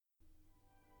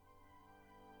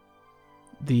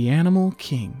The Animal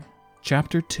King,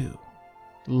 Chapter 2,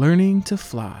 Learning to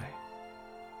Fly.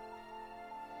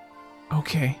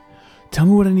 Okay, tell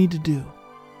me what I need to do.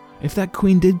 If that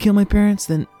queen did kill my parents,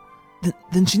 then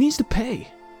she needs to pay.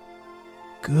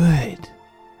 Good.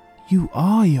 You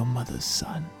are your mother's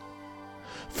son.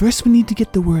 First, we need to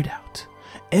get the word out.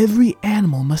 Every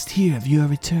animal must hear of your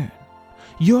return.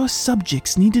 Your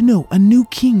subjects need to know a new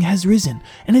king has risen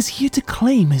and is here to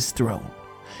claim his throne.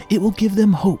 It will give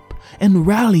them hope and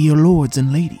rally your lords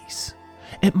and ladies.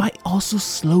 It might also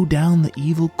slow down the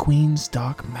evil queen's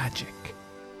dark magic.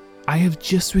 I have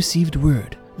just received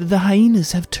word that the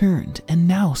hyenas have turned and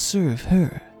now serve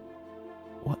her.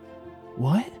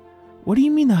 What? What do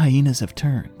you mean the hyenas have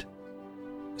turned?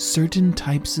 Certain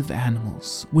types of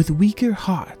animals with weaker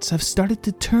hearts have started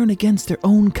to turn against their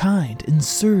own kind and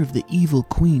serve the evil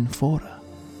Queen Fauna.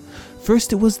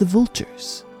 First it was the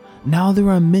vultures. Now there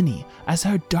are many as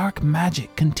her dark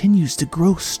magic continues to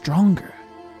grow stronger.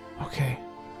 Okay,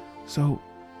 so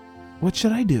what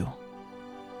should I do?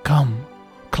 Come,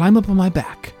 climb up on my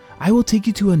back. I will take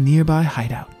you to a nearby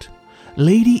hideout.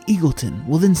 Lady Eagleton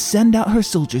will then send out her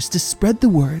soldiers to spread the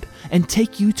word and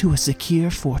take you to a secure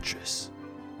fortress.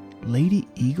 Lady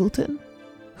Eagleton?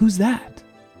 Who's that?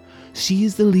 She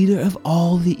is the leader of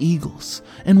all the eagles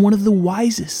and one of the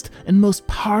wisest and most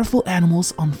powerful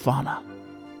animals on Fauna.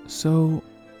 So,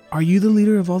 are you the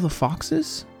leader of all the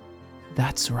foxes?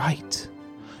 That's right.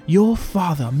 Your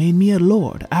father made me a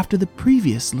lord after the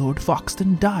previous Lord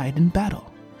Foxton died in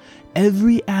battle.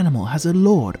 Every animal has a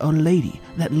lord or lady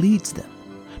that leads them.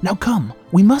 Now come,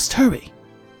 we must hurry.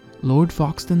 Lord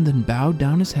Foxton then bowed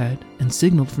down his head and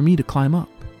signaled for me to climb up.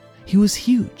 He was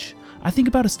huge, I think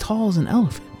about as tall as an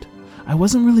elephant. I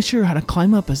wasn't really sure how to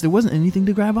climb up as there wasn't anything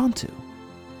to grab onto.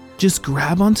 Just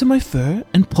grab onto my fur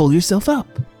and pull yourself up.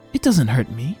 It doesn't hurt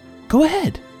me. Go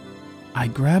ahead. I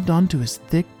grabbed onto his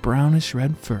thick brownish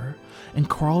red fur and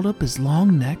crawled up his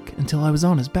long neck until I was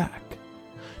on his back.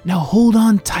 Now hold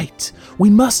on tight. We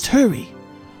must hurry.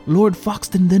 Lord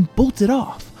Foxton then bolted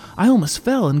off. I almost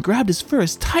fell and grabbed his fur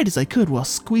as tight as I could while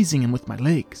squeezing him with my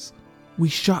legs. We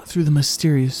shot through the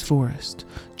mysterious forest,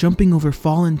 jumping over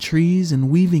fallen trees and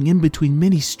weaving in between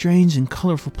many strange and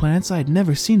colorful plants I had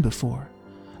never seen before.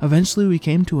 Eventually we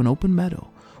came to an open meadow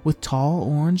with tall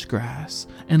orange grass,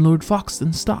 and Lord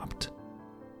Foxton stopped.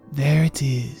 There it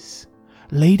is,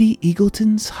 Lady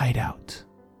Eagleton's hideout.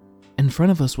 In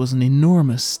front of us was an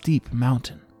enormous steep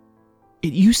mountain.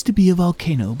 It used to be a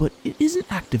volcano, but it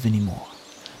isn't active anymore.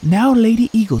 Now Lady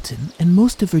Eagleton and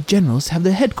most of her generals have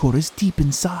their headquarters deep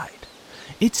inside.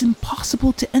 It's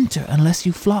impossible to enter unless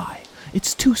you fly.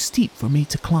 It's too steep for me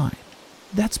to climb.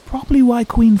 That's probably why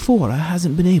Queen Fauna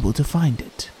hasn't been able to find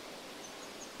it.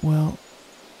 Well,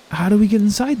 how do we get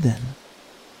inside then?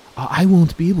 I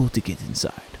won't be able to get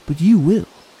inside, but you will.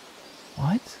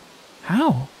 What?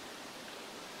 How?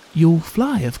 You'll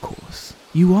fly, of course.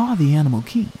 You are the Animal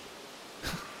King.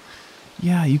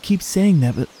 Yeah, you keep saying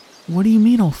that, but what do you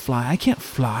mean I'll fly? I can't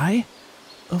fly.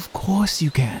 Of course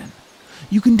you can.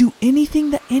 You can do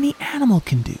anything that any animal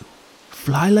can do.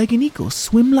 Fly like an eagle,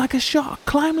 swim like a shark,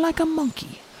 climb like a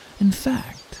monkey. In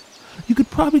fact, you could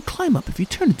probably climb up if you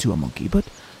turned into a monkey, but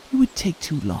it would take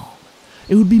too long.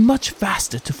 It would be much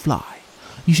faster to fly.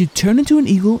 You should turn into an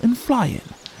eagle and fly in.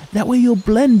 That way you'll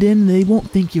blend in and they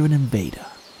won't think you're an invader.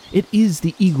 It is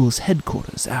the eagle's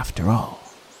headquarters after all.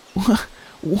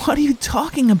 What are you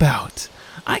talking about?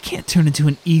 I can't turn into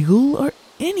an eagle or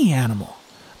any animal.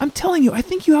 I'm telling you, I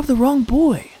think you have the wrong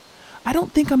boy. I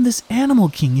don't think I'm this animal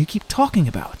king you keep talking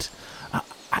about.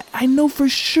 I know for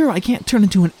sure I can't turn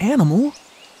into an animal.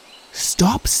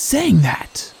 Stop saying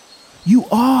that. You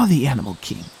are the Animal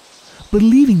King.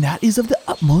 Believing that is of the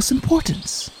utmost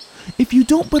importance. If you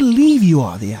don't believe you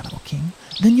are the Animal King,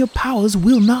 then your powers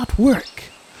will not work.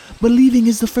 Believing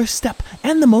is the first step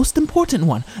and the most important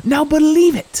one. Now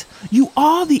believe it. You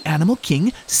are the Animal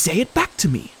King. Say it back to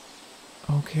me.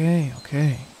 Okay.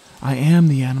 I am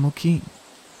the Animal King.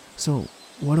 So,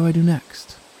 what do I do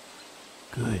next?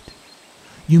 Good.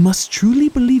 You must truly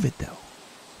believe it, though.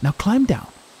 Now climb down.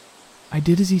 I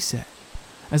did as he said.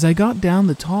 As I got down,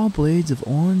 the tall blades of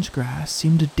orange grass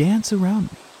seemed to dance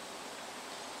around me.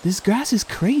 This grass is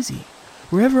crazy.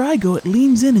 Wherever I go, it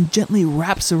leans in and gently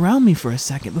wraps around me for a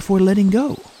second before letting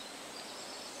go.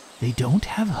 They don't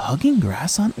have hugging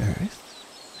grass on Earth.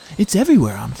 It's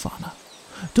everywhere on Fauna.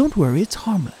 Don't worry, it's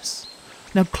harmless.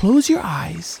 Now close your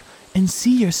eyes and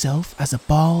see yourself as a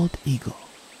bald eagle.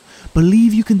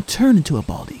 Believe you can turn into a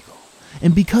bald eagle.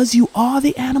 And because you are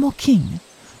the Animal King,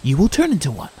 you will turn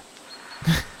into one.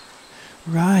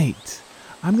 Right.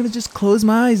 I'm gonna just close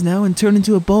my eyes now and turn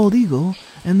into a bald eagle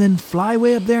and then fly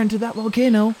way up there into that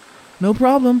volcano. No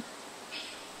problem.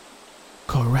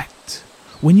 Correct.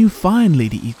 When you find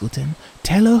Lady Eagleton,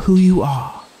 tell her who you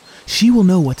are. She will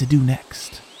know what to do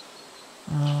next.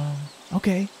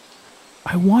 Okay.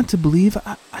 I want to believe.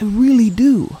 I really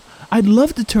do. I'd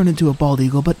love to turn into a bald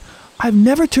eagle, but I've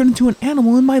never turned into an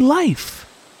animal in my life.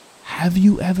 Have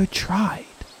you ever tried?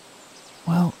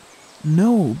 Well,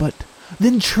 no, but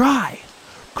then try.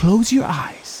 Close your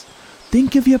eyes.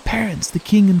 Think of your parents, the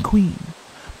king and queen.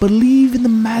 Believe in the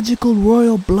magical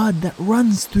royal blood that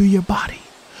runs through your body.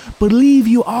 Believe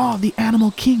you are the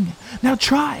animal king. Now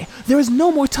try. There is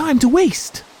no more time to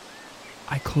waste.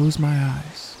 I close my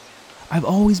eyes. I've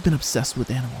always been obsessed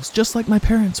with animals, just like my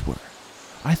parents were.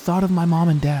 I thought of my mom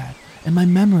and dad and my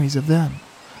memories of them.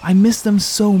 I miss them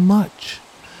so much.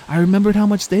 I remembered how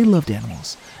much they loved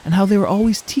animals and how they were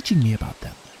always teaching me about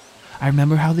them. I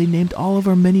remember how they named all of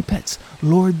our many pets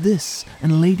Lord this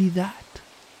and Lady that.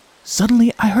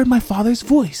 Suddenly, I heard my father's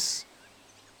voice.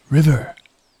 River,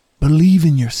 believe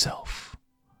in yourself.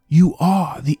 You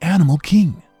are the animal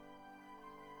king.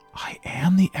 I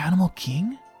am the animal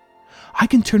king? I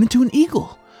can turn into an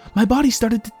eagle. My body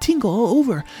started to tingle all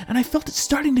over, and I felt it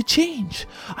starting to change.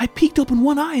 I peeked open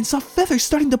one eye and saw feathers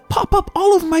starting to pop up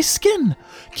all over my skin.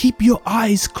 Keep your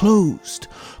eyes closed.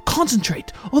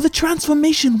 Concentrate, or the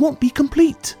transformation won't be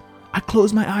complete. I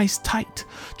closed my eyes tight,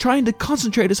 trying to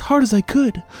concentrate as hard as I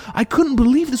could. I couldn't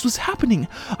believe this was happening.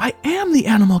 I am the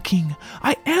animal king.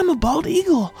 I am a bald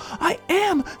eagle. I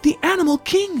am the animal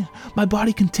king. My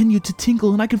body continued to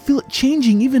tingle, and I could feel it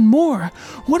changing even more.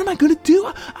 What am I going to do?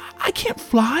 I can't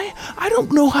fly. I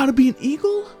don't know how to be an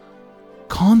eagle.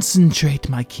 Concentrate,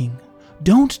 my king.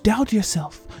 Don't doubt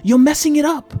yourself. You're messing it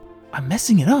up. I'm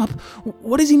messing it up?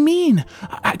 What does he mean?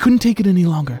 I couldn't take it any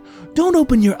longer. Don't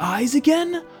open your eyes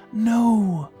again.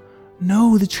 No,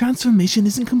 the transformation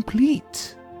isn't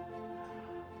complete.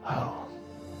 Oh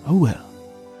well.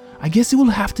 I guess it will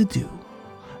have to do.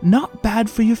 Not bad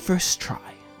for your first try.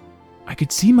 I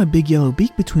could see my big yellow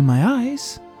beak between my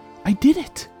eyes. I did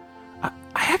it. I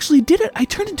actually did it. I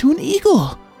turned into an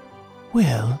eagle.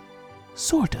 Well,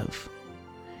 sort of.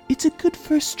 It's a good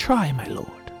first try, my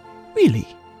lord. Really.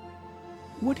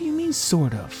 What do you mean,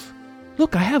 sort of?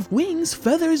 Look, I have wings,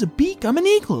 feathers, a beak. I'm an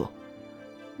eagle.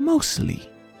 Mostly.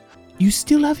 You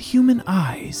still have human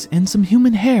eyes and some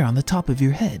human hair on the top of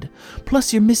your head.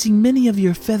 Plus, you're missing many of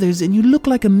your feathers and you look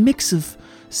like a mix of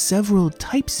several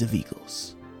types of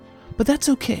eagles. But that's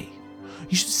okay.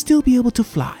 You should still be able to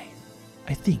fly.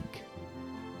 I think.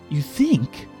 You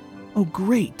think? Oh,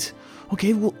 great.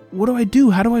 Okay, well, what do I do?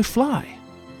 How do I fly?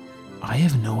 I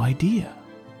have no idea.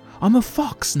 I'm a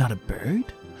fox, not a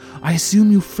bird. I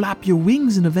assume you flap your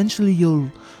wings and eventually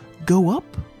you'll go up?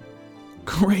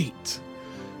 Great.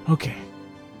 Okay.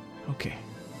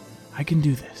 I can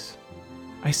do this.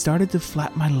 I started to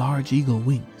flap my large eagle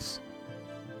wings.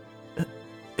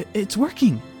 It's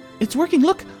working.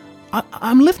 Look,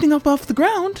 I'm lifting up off the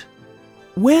ground.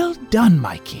 Well done,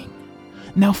 my king.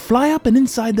 Now fly up and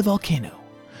inside the volcano.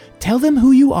 Tell them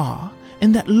who you are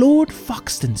and that Lord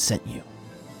Foxton sent you.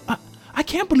 I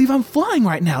can't believe I'm flying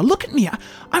right now. Look at me.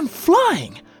 I'm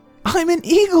flying. I'm an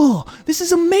eagle. This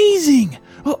is amazing.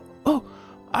 Oh,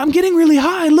 I'm getting really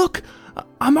high. Look,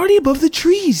 I'm already above the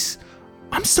trees.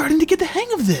 I'm starting to get the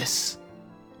hang of this.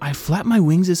 I flapped my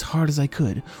wings as hard as I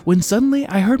could when suddenly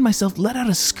I heard myself let out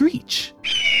a screech.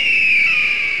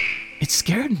 It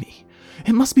scared me.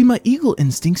 It must be my eagle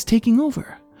instincts taking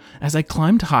over. As I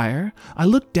climbed higher, I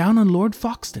looked down on Lord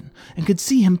Foxton and could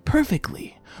see him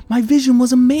perfectly. My vision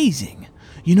was amazing.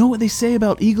 You know what they say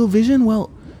about eagle vision?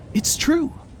 Well, it's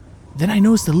true. Then I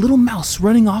noticed a little mouse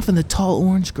running off in the tall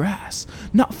orange grass,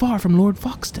 not far from Lord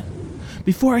Foxton.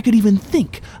 Before I could even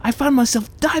think, I found myself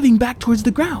diving back towards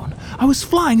the ground. I was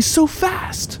flying so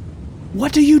fast.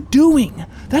 What are you doing?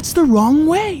 That's the wrong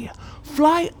way.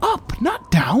 Fly up, not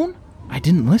down. I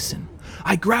didn't listen.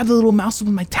 I grabbed the little mouse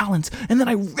with my talons, and then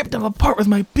I ripped him apart with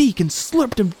my beak and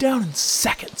slurped him down in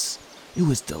seconds. It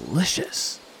was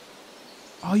delicious.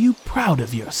 Are you proud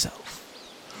of yourself?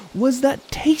 Was that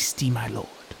tasty, my lord?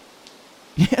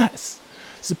 Yes.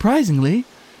 Surprisingly,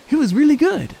 it was really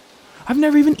good. I've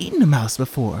never even eaten a mouse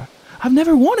before. I've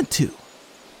never wanted to.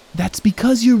 That's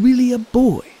because you're really a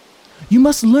boy. You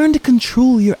must learn to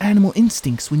control your animal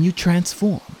instincts when you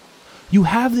transform. You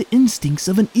have the instincts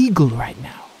of an eagle right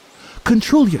now.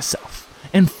 Control yourself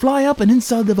and fly up and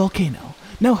inside the volcano.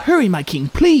 Now hurry, my king,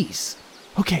 please.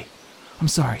 Okay, I'm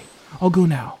sorry. I'll go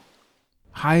now.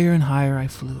 Higher and higher I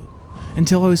flew,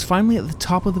 until I was finally at the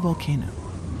top of the volcano.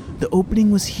 The opening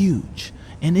was huge,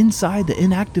 and inside the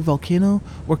inactive volcano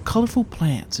were colorful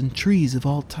plants and trees of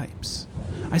all types.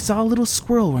 I saw a little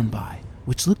squirrel run by,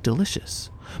 which looked delicious,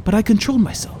 but I controlled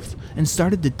myself and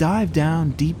started to dive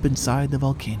down deep inside the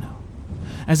volcano.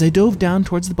 As I dove down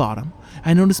towards the bottom,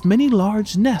 I noticed many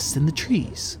large nests in the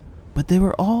trees, but they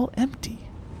were all empty.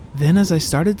 Then as I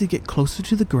started to get closer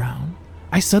to the ground,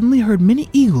 I suddenly heard many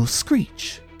eagles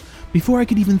screech. Before I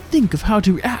could even think of how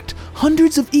to react,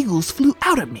 hundreds of eagles flew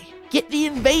out at me. Get the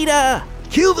invader!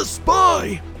 Kill the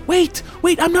spy! Wait,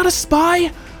 I'm not a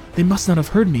spy! They must not have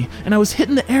heard me, and I was hit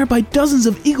in the air by dozens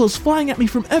of eagles flying at me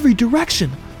from every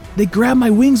direction. They grabbed my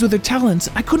wings with their talons.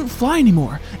 I couldn't fly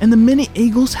anymore, and the many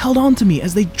eagles held on to me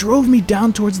as they drove me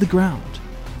down towards the ground.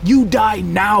 You die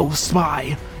now,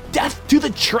 spy! Death to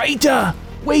the traitor!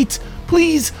 Wait,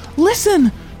 please,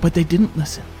 listen! But they didn't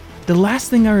listen. The last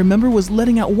thing I remember was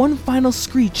letting out one final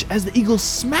screech as the eagles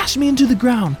smashed me into the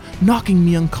ground, knocking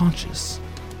me unconscious.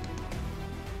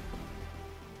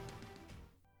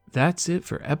 That's it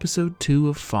for episode 2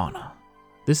 of Fauna.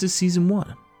 This is season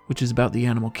 1, which is about the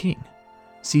Animal King.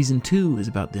 Season 2 is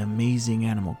about the amazing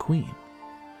Animal Queen.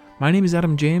 My name is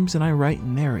Adam James, and I write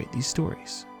and narrate these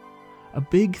stories. A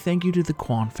big thank you to the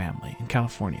Kwan family in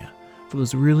California for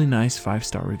those really nice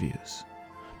 5-star reviews.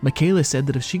 Michaela said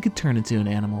that if she could turn into an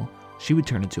animal, she would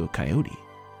turn into a coyote.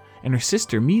 And her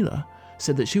sister, Mila,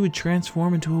 said that she would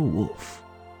transform into a wolf.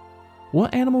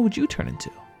 What animal would you turn into?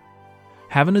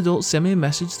 Have an adult send me a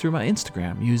message through my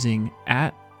Instagram using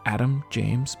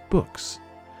 @AdamJamesBooks,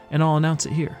 and I'll announce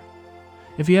it here.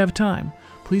 If you have time,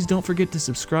 please don't forget to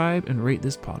subscribe and rate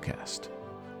this podcast.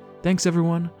 Thanks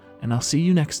everyone, and I'll see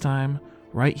you next time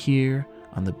right here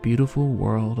on the beautiful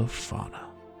world of Fauna.